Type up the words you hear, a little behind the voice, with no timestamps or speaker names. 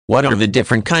What are the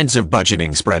different kinds of budgeting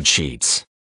spreadsheets?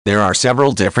 There are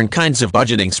several different kinds of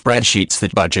budgeting spreadsheets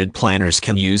that budget planners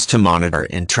can use to monitor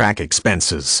and track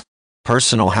expenses.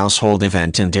 Personal household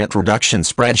event and debt reduction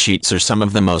spreadsheets are some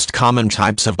of the most common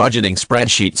types of budgeting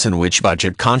spreadsheets in which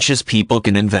budget-conscious people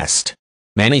can invest.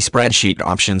 Many spreadsheet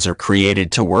options are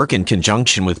created to work in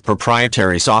conjunction with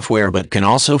proprietary software but can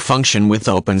also function with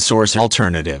open-source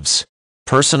alternatives.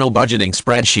 Personal budgeting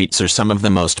spreadsheets are some of the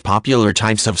most popular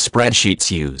types of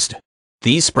spreadsheets used.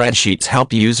 These spreadsheets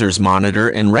help users monitor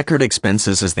and record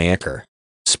expenses as they occur.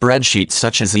 Spreadsheets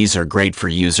such as these are great for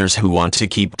users who want to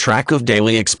keep track of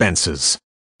daily expenses.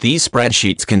 These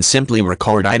spreadsheets can simply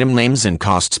record item names and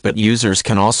costs, but users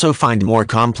can also find more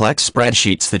complex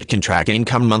spreadsheets that can track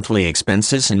income, monthly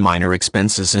expenses, and minor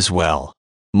expenses as well.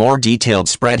 More detailed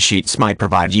spreadsheets might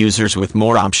provide users with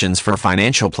more options for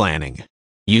financial planning.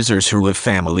 Users who have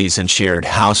families and shared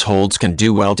households can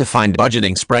do well to find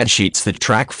budgeting spreadsheets that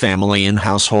track family and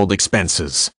household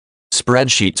expenses.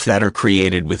 Spreadsheets that are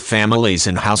created with families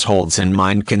and households in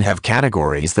mind can have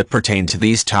categories that pertain to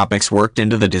these topics worked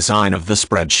into the design of the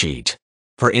spreadsheet.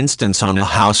 For instance, on a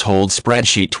household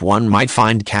spreadsheet, one might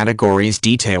find categories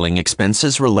detailing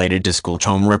expenses related to school,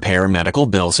 home repair, medical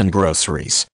bills, and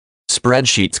groceries.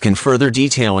 Spreadsheets can further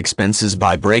detail expenses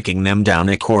by breaking them down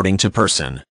according to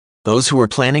person. Those who are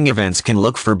planning events can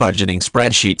look for budgeting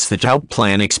spreadsheets that help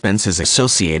plan expenses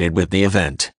associated with the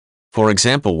event. For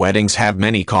example, weddings have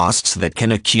many costs that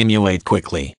can accumulate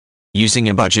quickly. Using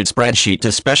a budget spreadsheet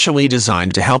especially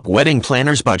designed to help wedding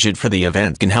planners budget for the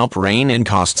event can help rein in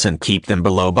costs and keep them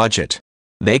below budget.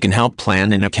 They can help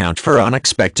plan and account for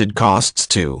unexpected costs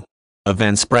too.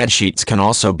 Event spreadsheets can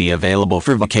also be available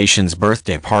for vacations,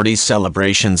 birthday parties,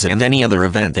 celebrations, and any other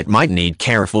event that might need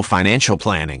careful financial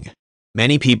planning.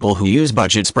 Many people who use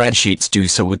budget spreadsheets do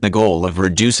so with the goal of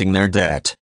reducing their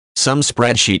debt. Some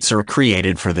spreadsheets are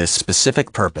created for this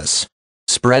specific purpose.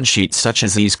 Spreadsheets such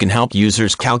as these can help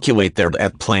users calculate their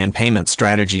debt, plan payment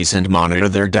strategies, and monitor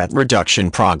their debt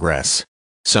reduction progress.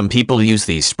 Some people use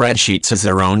these spreadsheets as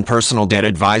their own personal debt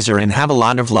advisor and have a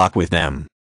lot of luck with them.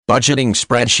 Budgeting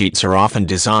spreadsheets are often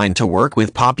designed to work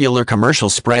with popular commercial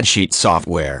spreadsheet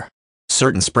software.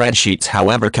 Certain spreadsheets,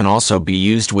 however, can also be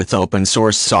used with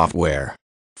open-source software.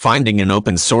 Finding an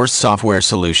open-source software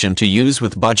solution to use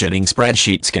with budgeting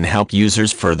spreadsheets can help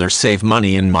users further save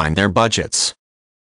money and mind their budgets.